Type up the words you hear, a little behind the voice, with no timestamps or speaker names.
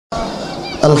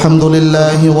الحمد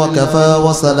لله وكفى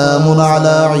وسلام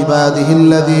على عباده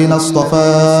الذين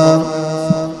اصطفى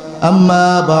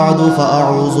أما بعد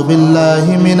فأعوذ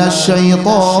بالله من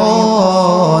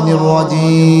الشيطان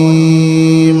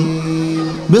الرجيم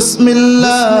بسم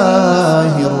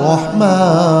الله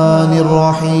الرحمن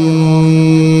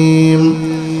الرحيم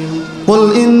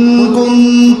قل إن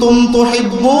كنتم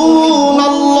تحبون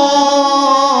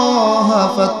الله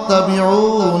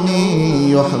فاتبعوني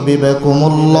يحببكم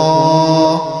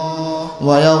الله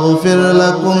ويغفر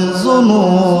لكم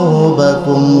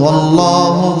ذنوبكم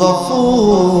والله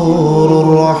غفور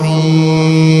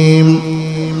رحيم.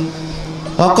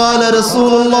 وقال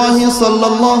رسول الله صلى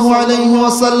الله عليه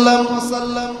وسلم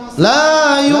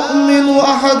لا يؤمن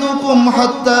أحدكم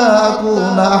حتى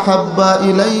أكون أحب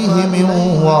إليه من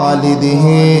والده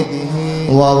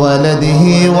وولده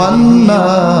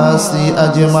والناس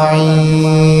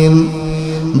أجمعين.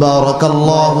 بارك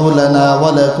الله لنا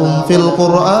ولكم في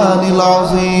القرآن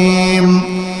العظيم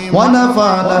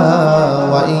ونفعنا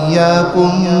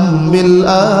وإياكم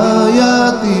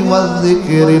بالآيات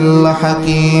والذكر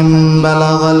الحكيم.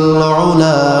 بلغ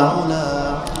العلا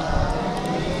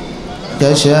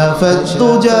كشف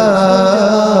الدجى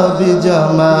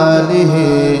بجماله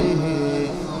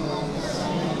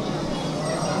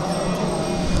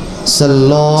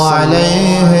صلوا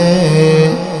عليه.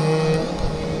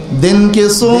 दिन की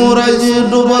सूरज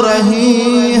डूब रही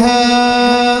है,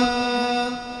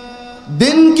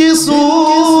 दिन की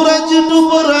सूरज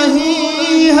डूब रही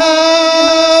है,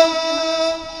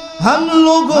 हम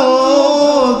लोगों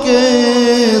के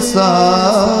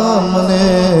सामने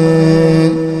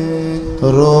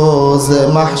रोज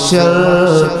महशर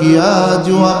किया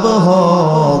जो अब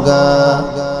होगा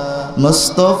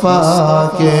मुस्तफा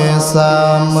के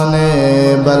सामने.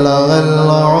 बलगल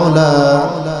उला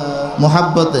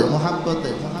मोहब्बत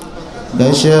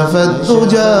कशफ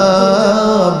दुजा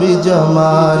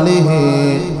बिजमालिही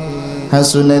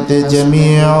हसनत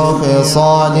जमीअ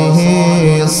खिसालिही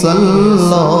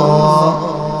सल्लल्लाहु.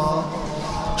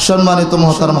 সম্মানিত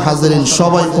মুহতারাম হাজিরিন,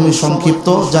 সবাই খুবই সংক্ষিপ্ত,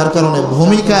 যার কারণে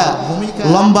ভূমিকা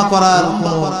লম্বা করার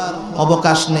কোনো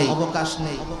অবকাশ নেই,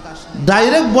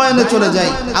 ডাইরেক্ট বয়ানে চলে যাই.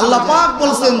 আল্লাহ পাক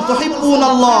বলছেন তুহিব্বুন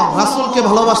আল্লাহ, রাসূলকে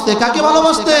ভালোবাসতে. কাকে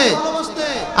ভালোবাসতে?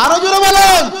 আরো জোরে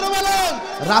বলেন,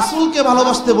 রাসূলকে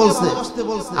ভালোবাসতে বলছে.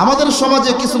 আমাদের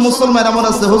সমাজে কিছু মুসলমান এমন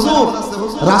আছে, হুজুর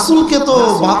রাসূলকে তো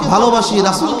ভালোবাসি,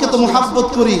 রাসূলকে তো মুহাব্বত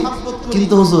করি,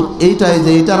 কিন্তু হুজুর এইটাই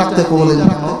যে এইটা রাখতে বলেন,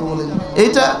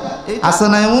 এইটা আছে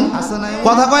না এমন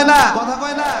কথা কয় না,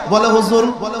 বলে হুজুর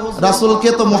রাসূলকে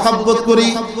তো মুহাব্বত করি,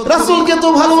 রাসূলকে তো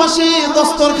ভালোবাসি,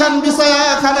 দস্তরখান বিছায়া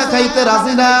খানা খাইতে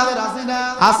রাজি না,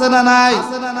 আছে না নাই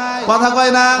কথা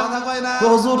কয় না. তো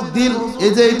হুজুর দিল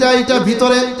এই যে এইটা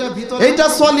ভিতরে এইটা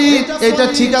সলিড, এইটা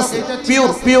ঠিক আছে, পিওর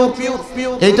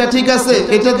এইটা ঠিক আছে,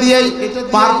 এটা দিয়েই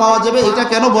পার পাওয়া যাবে, এটা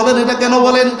কেন বলেন, এটা কেন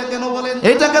বলেন,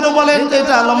 এটা কেন বলেন,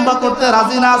 এটা লম্বা করতে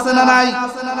রাজি না, আছে না নাই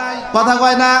কথা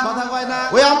কয় না.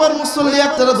 ওই আমার মুসল্লি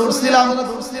একটা ধরছিলাম,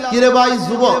 কিরে ভাই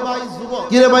যুবক,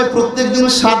 কিরে ভাই প্রত্যেকদিন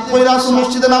শার্ট পরে আসো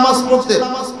মসজিদে নামাজ পড়তে,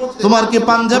 তোমার কি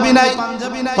পাঞ্জাবি নাই?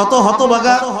 কত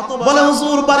হতভাগা, বলে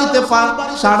হুজুর বাড়িতে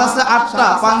শার্ট আছে 8টা,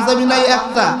 পাঞ্জাবি নাই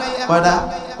একটা. কয়টা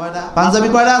পাঞ্জাবি,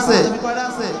 কয়টা আছে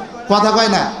কথা কয়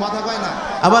না.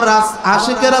 আবার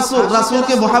আশিকে রাসূল,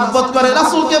 রাসূলকে মুহাব্বত করে,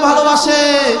 রাসূলকে ভালোবাসে,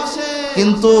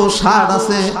 কিন্তু শার্ট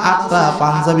আছে 8টা,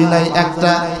 পাঞ্জাবি নাই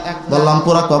একটা. বললাম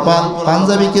পুরা কপাল,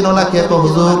 পাঞ্জাবি কিনো না কে?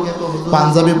 হুজুর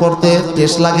পাঞ্জাবি পড়তে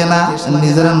টেস্ট লাগে না,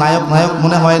 নিজের নায়ক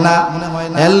মনে হয় না,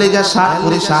 এর লেগে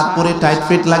শার্ট পরে টাইট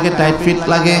ফিট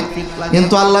লাগে.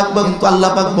 কিন্তু আল্লাহ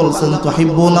পাক বলছেন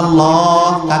তুহিব্বুনাল্লাহ,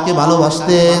 কাকে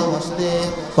ভালোবাসতে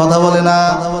কথা বলে না,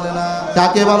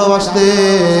 কাকে ভালোবাসতে?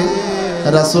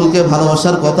 রাসূলকে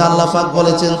ভালোবাসার কথা আল্লাহ পাক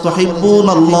বলেছেন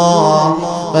তুহিব্বুনাল্লাহ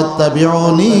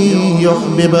ফাত্তাবিউনি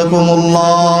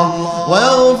ইউহিব্বুকুমুল্লাহ ওয়া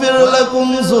ইয়াগফির লাকুম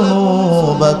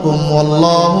যুনুবাকুম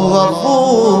ওয়াল্লাহু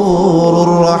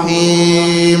গফুরুর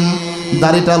রহিম.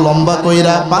 দাড়িটা লম্বা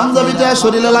কইরা, পাঞ্জাবিটা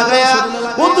শরীরে লাগায়া,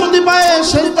 কুদরতি পায়ে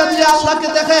সেজদা দিয়ে আল্লাহকে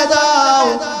দেখায় দাও,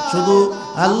 শুধু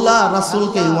আল্লাহ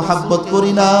রাসূলকে মুহাব্বত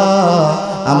করি না,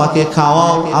 আমাকে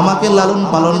খাওয়াও, আমাকে লালন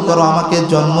পালন করো, আমাকে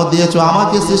জন্ম দিয়েছো,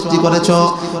 আমাকে সৃষ্টি করেছো,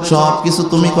 সব কিছু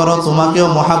তুমি করো, তোমাকেও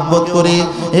মুহাব্বত করি.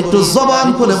 একটু জবান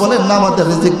খুলে বলেন না, আমাদের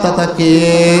রিজিকদাতা কে?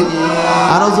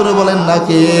 আরো জোরে বলেন না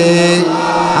কে?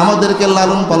 আমাদেরকে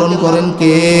লালন পালন করেন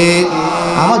কে?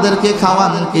 আমাদেরকে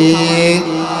খাওয়ান কে?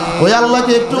 ওই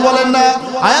আল্লাহকে একটু বলেন না,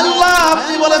 আয় আল্লাহ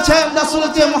আপনি বলেছেন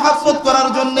রাসূলকে মুহাব্বত করার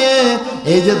জন্য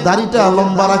এই যে দাড়িটা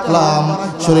লম্বা রাখলাম,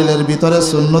 শরীরের ভিতরে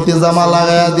সুন্নতি জামা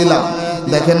লাগায়া দিলাম,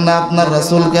 দেখেন না আপনার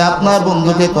রাসূলকে, আপনার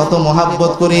বন্ধুকে কত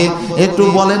মুহাব্বত করি, একটু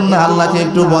বলেন না আল্লাহকে,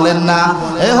 একটু বলেন না।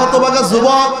 এই হতভাগা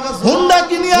যুবক হুন্ডা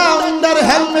কিনিয়া হুন্ডার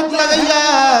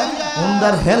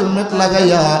হেলমেট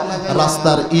লাগাইয়া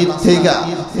রাস্তার ইট থেকে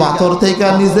পাথর থেকে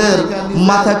নিজের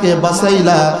মাথাকে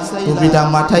বাঁচাইলা, টুপিটা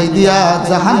মাথায় দিয়া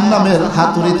জাহান্নামের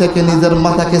হাতুড়ি থেকে নিজের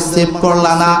মাথাকে সেভ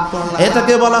করলা না,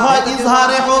 এটাকে বলা হয়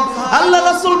ইজহারে হুব। আল্লাহ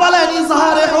রাসূল বলেন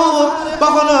ইজহারে হুব,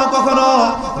 কখনো কখনো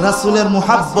রাসূলের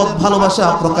মুহাব্বত ভালোবাসা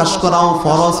প্রকাশ করাও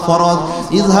ফরজ।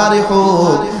 ইজহারে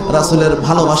হুব, রাসূলের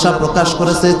ভালোবাসা প্রকাশ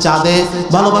করেছে চাঁদে,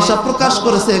 ভালোবাসা প্রকাশ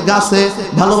করেছে গাছে,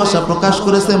 ভালোবাসা প্রকাশ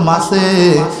করেছে মাছে,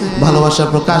 ভালোবাসা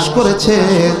প্রকাশ করেছে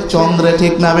চন্দ্রে,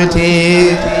 ঠিক না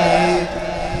বেঠিক?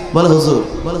 বলে হুজুর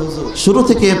শুরু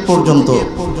থেকে এ পর্যন্ত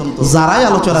যারাই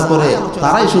আলোচনা করে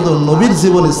তারাই শুধু নবীর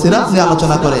জীবনী সিরাত নিয়ে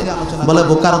আলোচনা করে। বলে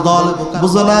বোকার দল,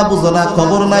 বুঝো না,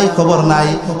 খবর নাই।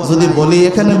 যদি বলি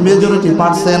এখানে মেজরিটি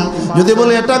পার্সেন্ট, যদি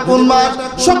বলি এটা কোন মাস,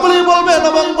 সকলেই বলবে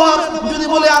নভেম্বর। যদি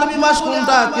বলি আরবি মাস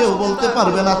কোনটা, কেউ বলতে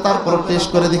পারবে না। তারপর টেস্ট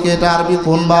করে দেখি এটা আরবি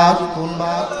কোন মাস।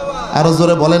 আরো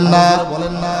জোরে বলেন না,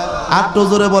 আরো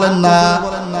জোরে বলেন না।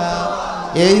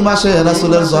 এই মাসে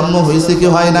রাসূলের জন্ম হয়েছে কি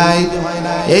হয় নাই?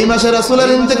 এই মাসে রাসূলের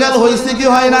ইন্তেকাল হয়েছে কি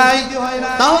হয় নাই?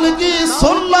 তাহলে কি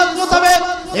সুন্নাত মোতাবেক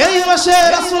এই মাসে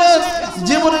রাসূলের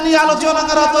জীবনী নিয়ে আলোচনা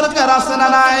করা দরকার আছে না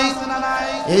নাই?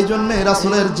 এই জন্য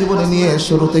রাসূলের জীবনী নিয়ে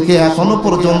শুরু থেকে এখনো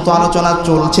পর্যন্ত আলোচনা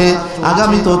চলছে,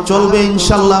 আগামী তো চলবে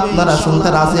ইনশাআল্লাহ। আপনারা শুনতে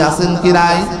রাজি আছেন কি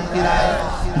নাই?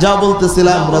 যা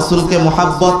বলতেছিলাম, রাসূলকে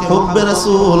মুহাব্বত, হুব্বে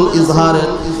রাসূল,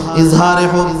 ইজহারে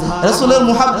হুব, রাসূলের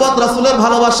মুহাব্বত, রাসূলের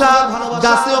ভালোবাসা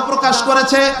গাছেও প্রকাশ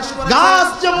করেছে। গাছ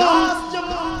যেমন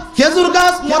খেজুর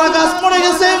গাছ, মরা গাছ মরে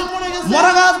গেছে,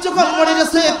 মরা গাছ যখন মরে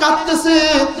গেছে কাঁদতেছে,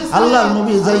 আল্লাহর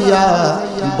নবী যাইয়া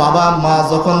বাবা মা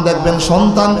যখন দেখবেন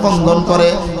সন্তান ক্রন্দন করে,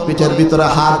 পিঠের ভিতরে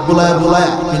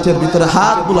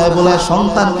হাত বুলায়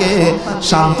সন্তানকে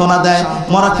সান্ত্বনা দেয়।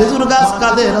 মরা খেজুর গাছ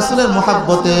কাঁদে রাসূলের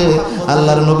মুহাব্বতে,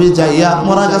 আল্লাহর নবী যাইয়া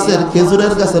মরা গাছের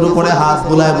খেজুরের গাছের উপরে হাত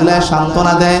বুলায়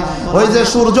সান্ত্বনা দেয়। ওই যে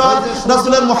সূর্য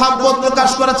রাসূলের মুহাব্বত প্রকাশ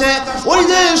করেছে, ওই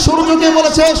যে সূর্যকে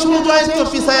বলেছে সূর্য একটু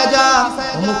পিছায়া যা,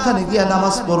 অমুকখানে গিয়া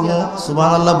নামাজ পড়বো,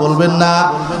 সুবহানাল্লাহ বলবেন না।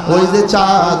 ওই যে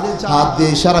চাঁদ হাত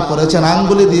দিয়ে ইশারা করেছেন,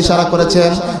 আঙ্গুলি দিয়ে ইশারা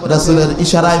করেছেন, রাসূলের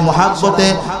ইশারায় মুহাব্বতে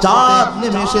চাঁদ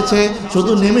নেমে এসেছে।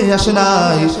 শুধু নেমে আসে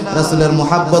নাই, রাসূলের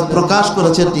মুহাব্বত প্রকাশ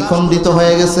করেছে, দ্বিখণ্ডিত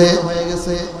হয়ে গেছে।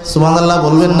 সুবহানাল্লাহ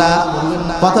বলবেন না,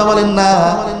 কথা বলেন না,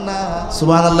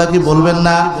 সুবহানাল্লাহ কি বলবেন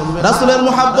না? রাসূলের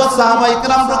মুহাব্বত সাহাবায়ে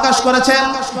কেরাম প্রকাশ করেছেন।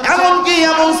 এমনকি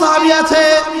এমন সাহাবী আছে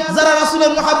যারা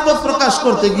রাসূলের মুহাব্বত প্রকাশ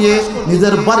করতে গিয়ে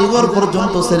নিজের বাড়িঘর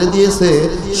পর্যন্ত ছেড়ে দিয়েছে,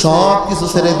 সব কিছু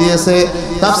ছেড়ে দিয়েছে।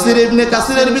 তাফসীর ইবনে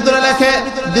কাসিরের ভিতরে লেখে,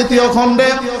 দ্বিতীয় খণ্ডে,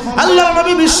 আল্লাহর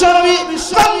নবী বিশ্বনবী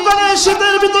রমজানের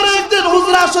শীতের ভিতরে একদিন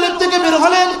হুজরা শরীফ থেকে বের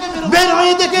হলেন। বের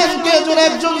হয়ে দেখেন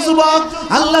একজন যুবক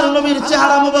আল্লাহর নবীর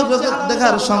চেহারা মুবারক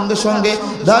দেখার সঙ্গে সঙ্গে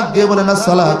ডাক দিয়ে বলেন,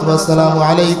 আসসালাতু ওয়াসসালামু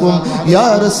আলাইকুম ইয়া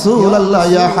রাসূলুল্লাহ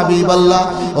ইয়া হাবিবাল্লাহ।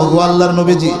 ওগো আল্লাহর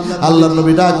নবীজি। আল্লাহর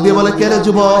নবী ডাক দিয়ে বলে, কে রে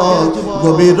যুবক,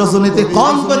 গভীর রজনীতে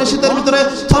কনকনে শীতের ভিতরে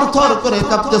থরথর করে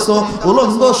কাঁপতেছো,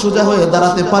 উলঙ্গ সোজা হয়ে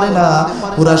দাঁড়াতে পারে না,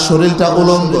 পুরো শরীরটা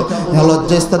উলঙ্গ,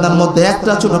 লজ্জাস্থানের মধ্যে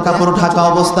একটা ছোট কাপড় ঢাকা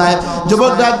অবস্থায়।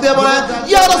 যুবক ডাক দিয়ে বলে,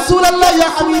 ইয়া রাসূলুল্লাহ ইয়া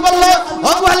হাবিবাল্লাহ,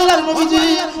 ওগো আল্লাহর নবীজি,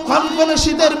 কনকনে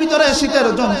শীতের ভিতরে শীতের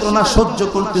যন্ত্রণা সহ্য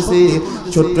করতেছি,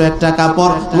 ছোট্ট একটা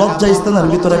কাপড় লজ্জাস্থানের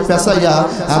ভিতরে পেঁচাইয়া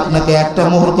আপনাকে একটা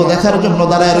মুহূর্ত দেখার জন্য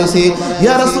দাঁড়ায় রয়েছি।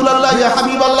 ইয়া রাসূলুল্লাহ ইয়া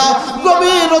হাবিবাল্লাহ,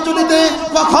 গভীর রজনীতে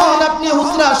কখন আপনি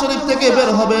হুজরা শরীফ থেকে বের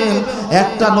হবেন,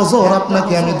 একটা নজর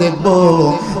আপনাকে আমি দেখব,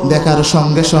 দেখার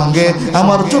সঙ্গে সঙ্গে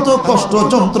আমার যত কষ্ট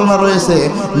যন্ত্রণা রয়েছে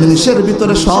নিমিষের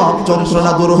ভিতরে সব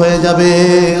যন্ত্রণা দূর হয়ে যাবে।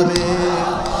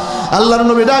 আল্লাহর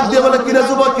নবী ডাক দিয়ে বলে, কি রে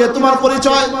যুবক, কে তোমার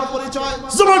পরিচয়?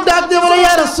 যুবক ডাক দিয়ে বলে,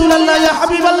 ইয়া রাসূলুল্লাহ ইয়া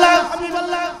হাবিবাল্লাহ,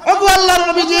 ওগো আল্লাহর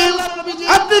নবীজি,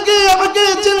 আপনি কি আমাকে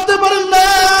চিনতে পারেন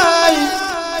নাই?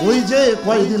 ওই যে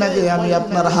কয়েকদিন আগে আমি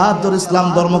আপনার হাত ধরে ইসলাম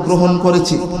ধর্ম গ্রহণ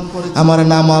করেছি, আমার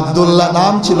নাম আব্দুল্লাহ,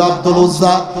 নাম ছিল আব্দুল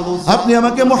উজ্জা, আপনি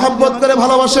আমাকে মুহাব্বত করে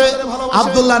ভালোবাসে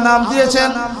আব্দুল্লাহ নাম দিয়েছেন।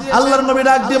 আল্লাহর নবী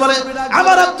ডাক দিয়ে বলে,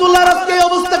 আমার আব্দুল্লাহর আজকে এই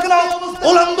অবস্থা কেন?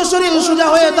 উলঙ্গ শরীর সোজা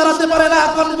হয়ে দাঁড়াতে পারে না,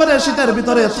 কনকনে শীতের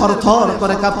ভিতরে থরথর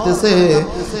করে কাঁপতেছে।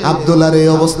 আব্দুল্লাহর এই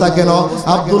অবস্থা কেন?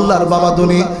 আব্দুল্লাহর বাবা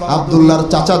দুনি, আব্দুল্লাহর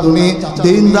চাচা দুনি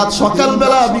দিন রাত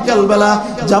সকালবেলা বিকালবেলা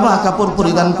জামা কাপড়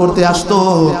পরিধান করতে আসতো,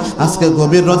 আজকে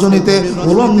গভীর রজনীতে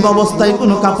উলঙ্গ অবস্থায়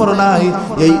কোনো কাপড় নাই,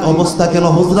 এই অবস্থা কেন?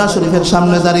 হুজরা শরীফের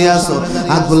সামনে দাঁড়িয়ে আছো।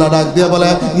 আব্দুল্লাহ ডাক দিয়ে বলে,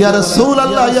 ইয়া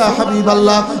রাসূলুল্লাহ ইয়া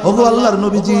হাবিবাল্লাহ, ওগো আল্লাহর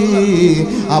নবীজি,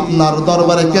 আপনার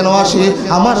দরবারে কেন আসি?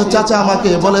 আমার চাচা আমাকে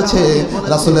বলেছে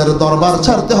রাসূলের দরবার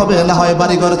ছাড়তে হবে, না হয়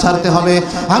বাড়িঘর ছাড়তে হবে।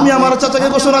 আমি আমার চাচাকে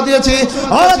ঘোষণা দিয়েছি,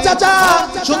 ও চাচা,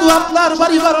 শুধু আপনার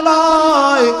বাড়িঘর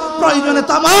নয়, প্রয়োজনে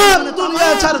তামাম দুনিয়া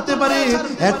ছাড়তে পারি,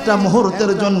 একটা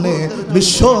মুহূর্তের জন্য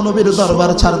বিশ্ব নবীর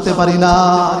দরবার ছাড়তে পারি না।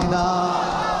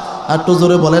 একটু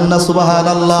জোরে বলেন না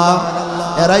সুবহানাল্লাহ।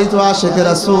 এরাই তো আশিকে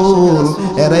রাসূল,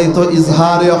 এরাই তো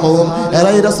ইজহারে হক,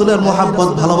 এরাই রাসূলের মুহাব্বত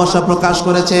ভালোবাসা প্রকাশ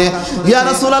করেছে। ইয়া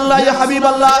রাসূলুল্লাহ, ইয়া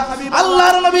হাবিবাল্লাহ,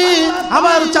 আল্লাহর নবী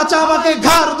আমার চাচা আমাকে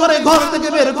ঘর থেকে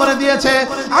বের করে দিয়েছে।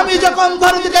 আমি যখন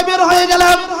ঘর থেকে বের হয়ে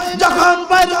গেলাম, যখন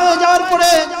বাইরে হয়ে যাওয়ার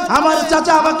পরে আমার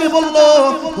চাচা আমাকে বলল,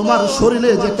 তোমার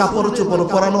শরীরে যে কাপড় চোপড়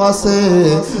পরানো আছে,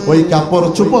 ওই কাপড়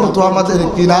চোপড় তো আমাদের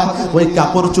কিনা, ওই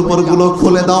কাপড় চোপড় গুলো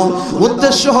খুলে দাও।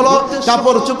 উদ্দেশ্য হলো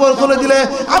কাপড় চোপড় খুলে দিলে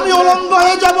আমি উলঙ্গ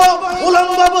হয়ে যাব,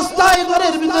 উলঙ্গ অবস্থায়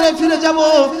ঘরের ভিতরে ফিরে যাব,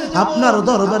 আপনার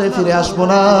দরবারে ফিরে আসবো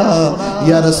না।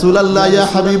 ইয়া রাসূলুল্লাহ, ইয়া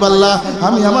হাবিবাল্লাহ,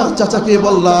 আমি আমার চাচাকে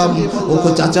বললাম, ও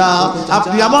চাচা,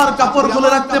 আপনি আমার কাপড় খুলে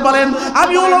রাখতে পারেন,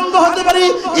 আমি উলঙ্গ হতে পারি,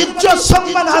 ইজ্জত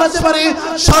সম্মান হারাতে পারি,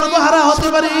 সর্বহারা হতে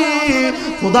পারি।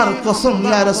 খোদার কসম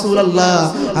ইয়া রাসূলুল্লাহ,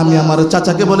 আমি আমার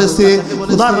চাচাকে বলেছি,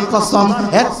 খোদার কসম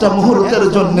একটা মুহূর্তের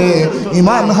জন্য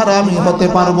ঈমান হারা আমি হতে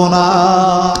পারবো না।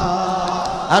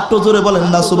 একটু জোরে বলেন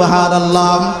না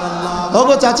সুবহানাল্লাহ।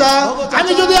 ওগো চাচা,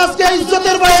 আমি যদি আজকে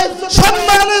ইজ্জতের ভয়ে,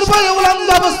 সম্মানের ভয়ে উলঙ্গ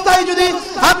অবস্থায় যদি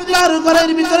আপনার ঘরের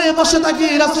ভিতরে বসে থাকি,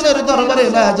 রাসূলের দরবারে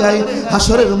না যাই,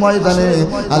 হাসরের ময়দানে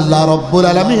আল্লাহ রাব্বুল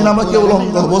আলামিন আমাকে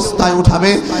উলঙ্গ অবস্থায়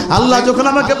উঠাবে। আল্লাহ যখন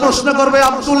আমাকে প্রশ্ন করবে,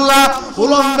 আব্দুল্লাহ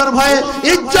উলঙ্গের ভয়ে,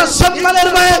 ইজ্জত সম্মানের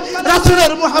ভয়ে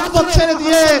রাসূলের মুহাব্বত ছেড়ে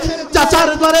দিয়ে চাচার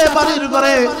ঘরে,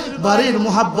 বাড়ির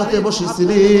মুহাব্বতে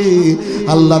বসেছিলি,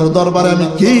 আল্লাহর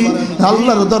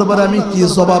দরবারে আমি কি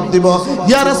জবাব দিব?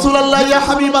 ইয়া রাসূলুল্লাহ, ইয়া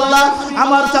হাবিবাল্লাহ,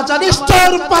 আমার চাচা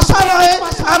নিষ্ঠুর পাষাণ হয়ে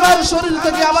আমার শরীর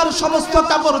থেকে আমার সমস্ত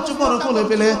কাপড় চোপড় খুলে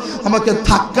ফেলে আমাকে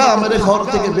ধাক্কা মেরে ঘর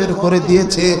থেকে বের করে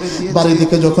দিয়েছে। বাড়ি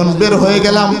থেকে যখন বের হয়ে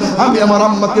গেলাম, আমি আমার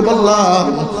আম্মাকে বললাম,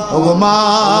 ওগো মা,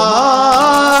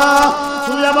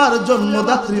 তুমি আমার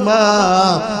জন্মদাত্রী মা,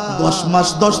 10 মাস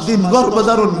 10 দিন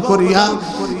গর্ভধারণ করিয়া,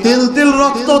 তিল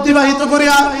রক্ত অতিবাহিত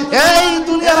করিয়া এই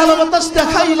দুনিয়ার আলো বাতাস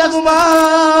দেখাইলা গো মা,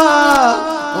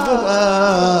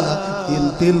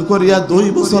 তিল করিয়া 2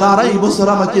 বছর 2.5 বছর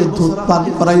আমাকে দুধ পান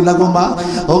করাইলা গো মা।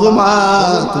 ও গো মা,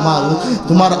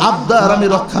 তোমার আবদার আমি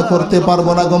রক্ষা করতে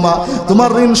পারবো না গো মা, তোমার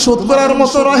ঋণ শোধ করার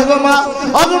মতো রহে গো মা।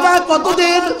 ও গো মা,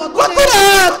 কতদিন, কত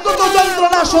রাত, কত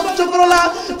যন্ত্রণা সহ্য করলা,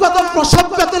 কত প্রসব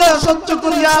বেদনা সহ্য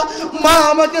করিয়া মা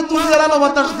আমাকে দুনিয়ার আলো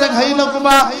বাতাস দেখাইলা গো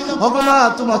মা। ও গো মা,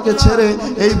 তোমাকে ছেড়ে,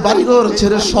 এই বাড়িঘর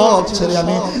ছেড়ে, সব ছেড়ে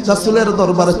আমি রাসূলের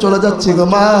দরবারে চলে যাচ্ছি গো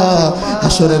মা।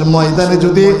 হাসরের ময়দানে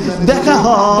যদি দেখা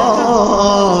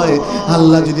হয়,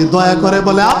 আল্লাহ যদি দয়া করে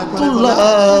বলে, আব্দুল্লাহ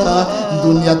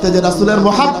দুনিয়াতে যে রাসূলের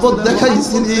মুহাব্বত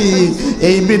দেখাইছিলি,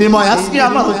 এই বিনিময় আজকে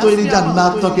আমার তৈরি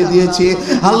জান্নাত তোকে দিয়েছি,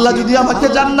 আল্লাহ যদি আমাকে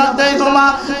জান্নাত দেয় গো মা,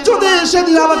 যদি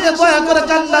সেদিন আমাকে দয়া করে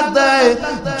জান্নাত দেয়,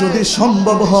 যদি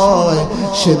সম্ভব হয়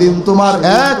সেদিন তোমার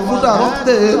 1 ফোঁটা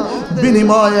রক্তের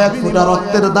বিনিময়, 1 ফোঁটা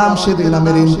রক্তের দাম সেদিন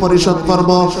আমি ঋণ পরিশোধ করব।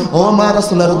 ও মা,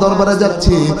 রাসূলের দরবারে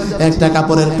যাচ্ছি, একটা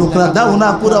কাপড়ের টুকরা দাও না,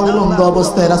 পুরো উলঙ্গ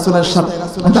অবস্থায় রাসূলের সামনে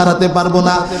দাঁড়াতে পারবো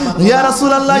না। ইয়া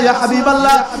রাসূলুল্লাহ, ইয়া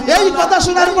হাবিবাল্লাহ, এই কথা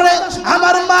শোনার পরে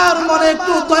আমার মার মনে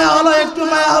একটু দয়া হলো, একটু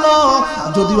মায়া হলো।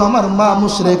 যদিও আমার মা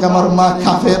মুশরিক, আমার মা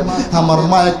কাফের, আমার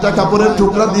মা একটা কাপড়ের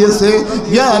টুকরা দিয়েছে।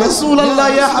 ইয়া রাসূলুল্লাহ,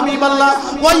 ইয়া হাবিবাল্লাহ,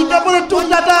 ওই কাপড়ের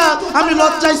টুকরাটা আমি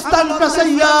লজ্জায় স্থান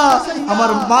পেছাইয়া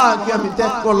আমার মাকে আমি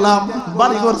ত্যাগ করলাম,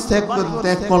 বাড়িঘর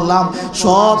ত্যাগ করলাম,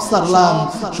 সব ছাড়লাম,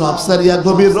 সব ছাড়িয়া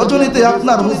গভীর রজনীতে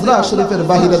আপনার হুজরা শরীফের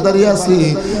বাহিরে দাঁড়িয়ে আছি।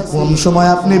 কোন সময়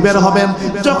আপনি বের হবেন,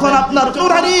 যখন আপনার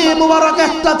নুরানি মুবারক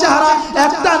একটা চেহারা,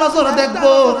 একটা নজর দেখব,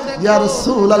 ইয়া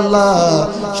রাসূলুল্লাহ,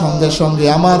 সঙ্গে সঙ্গে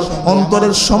আমার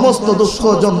অন্তরের সমস্ত দুঃখ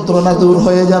যন্ত্রণা দূর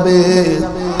হয়ে যাবে।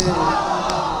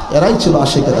 এরাই ছিল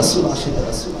আশিকে রাসূল।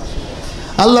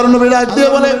 আল্লাহর নবী ডাক দিয়ে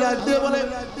বলে,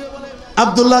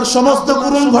 আব্দুল্লাহর সমস্ত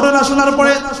করুণ ঘটনা শোনার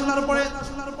পরে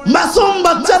মাসুম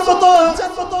বাচ্চার মতো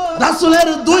রাসূলের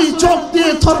 2 চোখ দিয়ে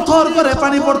থরথর করে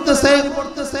পানি পড়তেছে।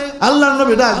 আল্লাহর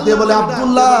নবী ডাক দিয়ে বলে,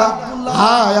 আব্দুল্লাহ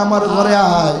আয় আমার ঘরে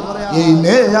আয়, এই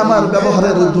নে আমার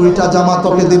ব্যবহারের 2টা জামা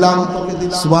তোকে দিলাম।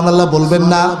 সুবহানাল্লাহ বলবেন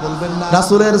না?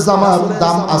 রাসূলের জামার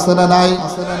দাম আছে না নাই?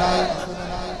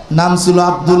 নাম ছিল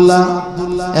আব্দুল্লাহ,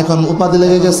 এখন উপাধি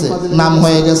লেগে গেছে, নাম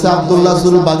হয়ে গেছে আব্দুল্লাহ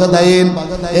জুল বাগদাইন।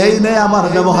 এই নে আমার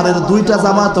ব্যবহারের 2টা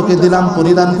জামা তোকে দিলাম,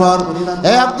 পরিধান কর।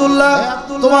 এই আব্দুল্লাহ,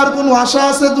 তোমার কোন আশা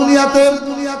আছে দুনিয়াতে?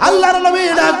 আল্লাহর নবী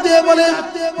ডাক দিয়ে বলে,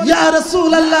 ইয়া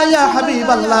রাসূলুল্লাহ, ইয়া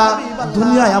হাবিবাল্লাহ,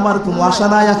 দুনিয়ায় আমার কোনো আশা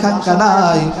নাই, আকাঙ্ক্ষা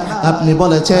নাই। আপনি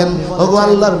বলেছেন, ওগো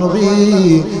আল্লাহর নবী,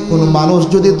 কোন মানুষ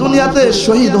যদি দুনিয়াতে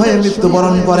শহীদ হয়ে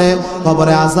মৃত্যুবরণ করে,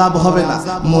 কবরে আযাব হবে না,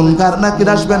 মুনকার নাকির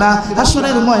আসবে না,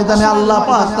 হাসরের ময়দানে আল্লাহ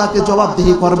পাক তাকে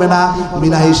জবাবদিহি করবে না,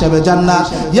 বিনা হিসাবে জান্নাত।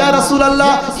 ইয়া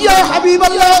রাসূলুল্লাহ, ইয়া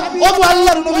হাবিবাল্লাহ, ওগো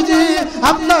আল্লাহর নবীজি,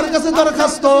 আপনার কাছে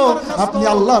দরখাস্ত, আপনি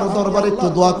আল্লাহর দরবারে একটু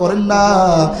দোয়া করেন না,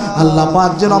 আল্লাহ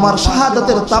পাক যেন আমার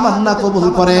শাহাদাতের তামান্না কবুল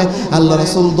করে। আল্লাহ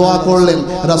রাসূল দোয়া করলেন,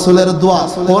 রাসূলের দোয়া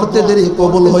করতে দেরি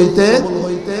কবুল হইতে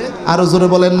আরো জোরে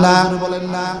বলেন না,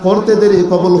 করতে দেরি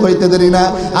কবুল হইতে দেরি না।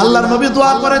 আল্লাহর নবী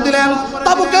দোয়া করে দিলেন,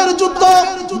 তাবুকের যুদ্ধ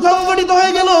সংগঠিত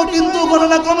হয়ে গেল, কিন্তু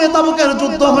ঘটনাক্রমে তাবুকের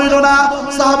যুদ্ধ হইল না।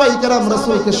 সাহাবায়ে কেরাম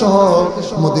রাসূলকে সহ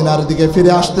মদিনার দিকে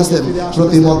ফিরে আসতেছেন।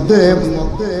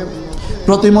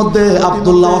 প্রতিমধ্যে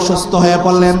আব্দুল্লাহ অসুস্থ হয়ে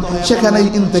পড়লেন, সেখানেই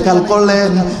ইন্তেকাল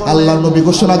করলেন। আল্লাহর নবী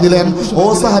ঘোষণা দিলেন, ও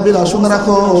সাহাবীরা শুনে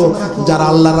রাখো, যারা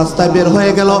আল্লাহর রাস্তায় বের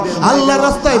হয়ে গেল, আল্লাহর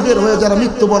রাস্তায় বের হয়ে যারা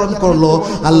মৃত্যুবরণ করলো,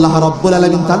 আল্লাহ রাব্বুল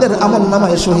আলামিন তাদের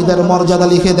আমলনামায় শহীদের মর্যাদা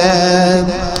লিখে দেন।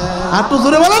 আর তো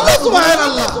জোরে বলেন না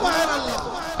সুবহানাল্লাহ।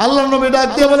 আল্লাহর নবী ডাক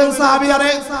দিয়ে বলেন, সাহাবীরা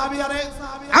রে,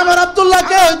 আমার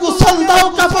আব্দুল্লাহকে গোসল দাও,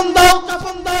 কাফন দাও,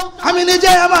 আমি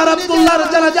নিজে আমার আব্দুল্লাহর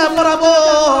জানাজা পড়াবো।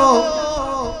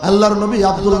 আল্লাহর নবী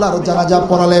আব্দুল্লাহর জানাজা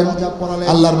পড়ালেন।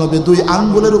 আল্লাহর নবী দুই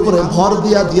আঙ্গুলের উপরে ভর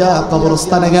দিয়া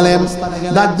কবরস্থানে গেলেন।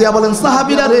 ডাক দিয়া বলেন,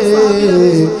 সাহাবীরা রে,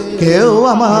 কেউ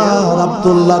আমার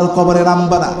আব্দুল্লাহর কবরে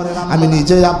নামবে না, আমি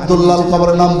নিজে আব্দুল্লাহর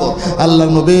কবরে নামবো।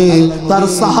 আল্লাহর নবী তার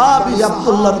সাহাবী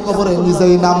আব্দুল্লাহর কবরে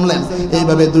নিজেই নামলেন।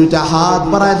 এইভাবে দুইটা হাত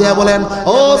বাড়ায় দিয়া বলেন,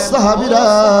 ও সাহাবীরা,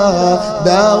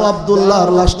 দাও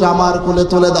আব্দুল্লাহর লাশটা আমার কোলে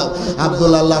তুলে দাও।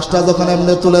 আব্দুল্লাহর লাশটা যখন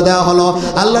এমনি তুলে দেওয়া হলো,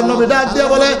 আল্লাহর নবী ডাক দিয়া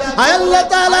বলে, আয় আল্লাহ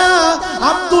তাআলা,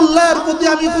 আব্দুল্লাহর প্রতি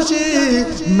আমি খুশি,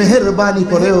 মেহেরবানি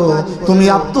করেও তুমি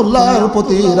আব্দুল্লাহর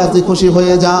প্রতি রাজি খুশি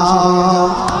হয়ে যাও।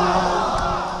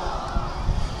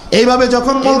 এইভাবে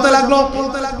যখন বলতে লাগলো,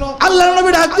 আল্লাহর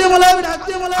নবী ডাক দিয়ে বলেন,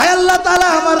 আয় আল্লাহ তাআলা,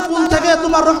 আমার কুল থেকে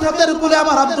তোমার রহমতের কুলে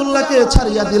আমার আব্দুল্লাহকে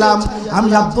ছাড়িয়া দিলাম, আমি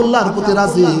আব্দুল্লাহর প্রতি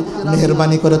রাজি,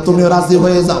 মেহেরবানি করে তুমিও রাজি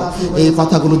হয়ে যাও। এই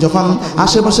কথাগুলো যখন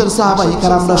আশেপাশের সাহাবায়ে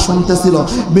কেরামরা শুনতেছিল,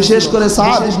 বিশেষ করে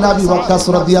সাদ ইবনে আবি ওয়াক্কাস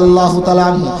রাদিয়াল্লাহু তাআলা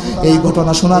আনহু, এই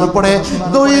ঘটনা শোনার পরে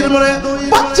দইয়ের মনে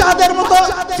বাচ্চাদের মতো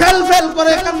ফেল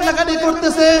করে কান্নাকাটি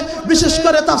করতেছে। বিশেষ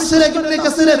করে তাফসীরে ইবনে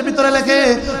কাসিরের ভিতরে লেখে,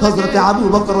 হযরতে আবু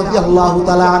বকর রাদিয়াল্লাহু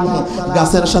তাআলা আনহু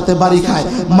গাছের সাথে বাড়ি খায়,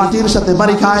 মাটির সাথে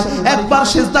বাড়ি খায়, একবার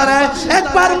সিজদা দেয়,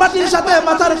 একবার মাটির সাথে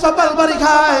মাথার কপাল বাড়ি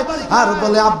খায়, আর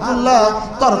বলে, আব্দুল্লাহ,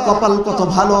 তোর কপাল কত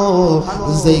ভালো,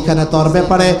 যেইখানে তোর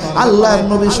ব্যাপারে আল্লাহর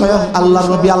নবী স্বয়ং আল্লাহর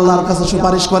নবী আল্লাহর কাছে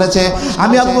সুপারিশ করেছে।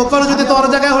 আমি আবু বকর যদি তোর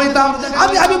জায়গায় হইতাম,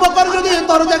 আমি আবু বকর যদি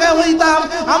তোর জায়গায় হইতাম,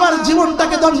 আমার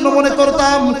জীবনটাকে ধন্য মনে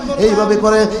করতাম। এইভাবে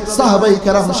করে সাহাবায়ে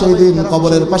কেরাম সেই দিন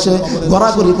কবরের পাশে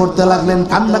ঘোরাঘুরি করতে লাগলেন,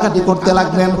 কান্নাকাটি করতে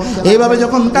লাগলেন। এইভাবে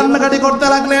যখন কান্নাকাটি করতে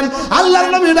লাগলেন, আল্লাহর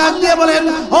নবী ডাক দিয়ে বলেন,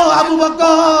 ও আবু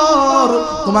বকর,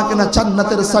 তোমাকে না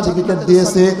জান্নাতের সার্টিফিকেট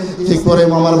দিয়েছে? ঠিক করে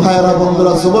আমার ভাইরা,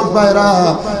 বন্ধুরা, যুবক ভাইরা,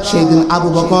 সেই দিন আবু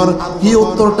বকর কি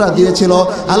উত্তরটা দিয়েছিল?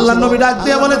 আল্লাহর নবী ডাক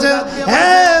দিয়ে বলেছে,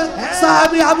 হ্যাঁ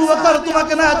সাহাবী আবু বকর,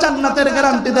 তোমাকে না জান্নাতের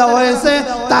গ্যারান্টি দেওয়া হয়েছে,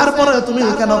 তারপরে তুমি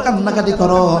কেন কান্নাকাটি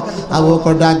করো? আবু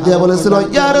বকর ডাক দিয়ে বলেছিল,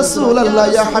 ইয়া রাসূলুল্লাহ,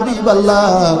 ইয়া হাবিবাল্লাহ,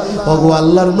 ওগো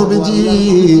আল্লাহর নবীজি,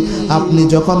 আপনি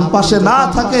যখন পাশে না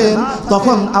থাকেন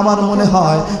তখন আমার মনে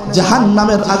হয়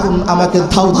জাহান্নামের আগুন আমাকে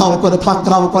ধাউ ধাউ করে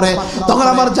পাকড়াও করে, তখন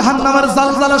আমার জাহান্নামের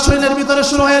জালজালা শরীরের ভিতরে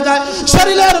শুরু হয়ে যায়,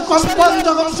 শরীরের কম্পন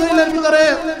যখন শরীরের ভিতরে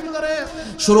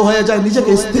শুরু হয়ে যায়,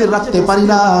 নিজেকে স্থির রাখতে পারি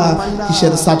না।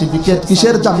 কিসের সার্টিফিকেট,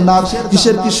 কিসের জান্নাত,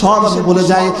 কিসের কি সব আমি বলে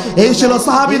যাই। এই ছিল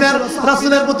সাহাবীদের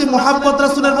রাসূলের প্রতি মহব্বত,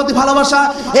 রাসূলের প্রতি ভালোবাসা।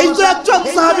 এই যে একজন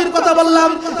সাহাবীর কথা বললাম,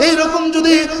 এই রকম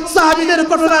যদি সাহাবীদের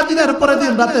ঘটনা দিনের পরে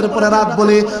দিন, রাতের পরে রাত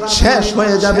বলে শেষ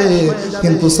হয়ে যাবে,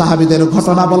 কিন্তু সাহাবীদের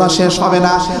ঘটনা বলা শেষ হবে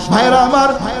না। ভাইরা আমার,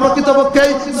 প্রকৃতপক্ষে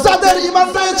যাদের ঈমান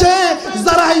রয়েছে,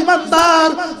 যারা ঈমানদার,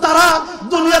 তারা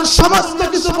দুনিয়ার সমস্ত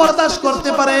কিছু বরদাস্ত করতে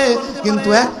পারে, কিন্তু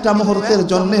একটা মুহূর্তের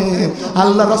জন্য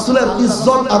আল্লাহ রাসূলের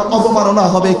ইজ্জত আর অবমাননা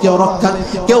হবে,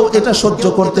 কেউ এটা সহ্য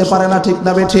করতে পারে না। ঠিক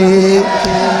না বেঠি?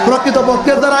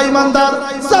 প্রকৃতপক্ষে যারা ঈমানদার,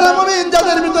 যারা মুমিন,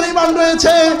 যাদের ভিতরে ঈমান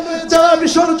রয়েছে, যারা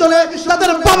বিসর্জনে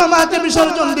তাদের বাবা মাকে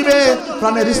বিসর্জন দিবে,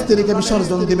 প্রাণের স্ত্রীকে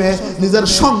বিসর্জন দিবে, নিজের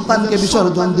সন্তানকে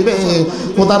বিসর্জন দিবে,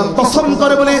 খোদার কসম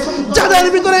করে বলে, যাদের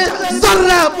ভিতরে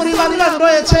যারা পরিমাণ ঈমান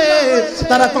রয়েছে,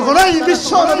 তারা কখনোই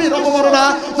বিশ্ব নবীর অবমাননা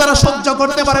তারা সহ্য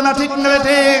করতে পারে না। ঠিক না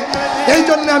বেঠি? এই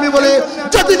জন্য আমি বলি,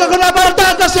 যদি কখনো আবার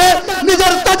ডাক আসে,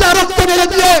 নিজের তাজা রক্ত ঢেলে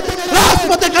দিয়ে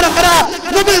রাজপথে কারা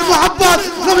নবীর মুহাব্বত,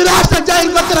 নবীর আশিক জাহির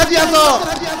করতে রাজি আছো?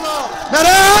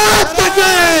 নারায়ে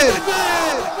তাকবীর!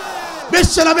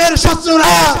 বিশ্ব নবীর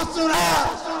শত্রুরা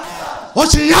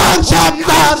হুঁশিয়ার,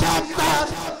 সাবধান!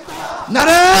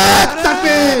 নারায়ে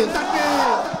তাকবীর!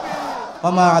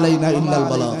 ওয়া মা আলাইনা ইল্লাল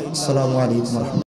বালাগ। আসসালামু আলাইকুম।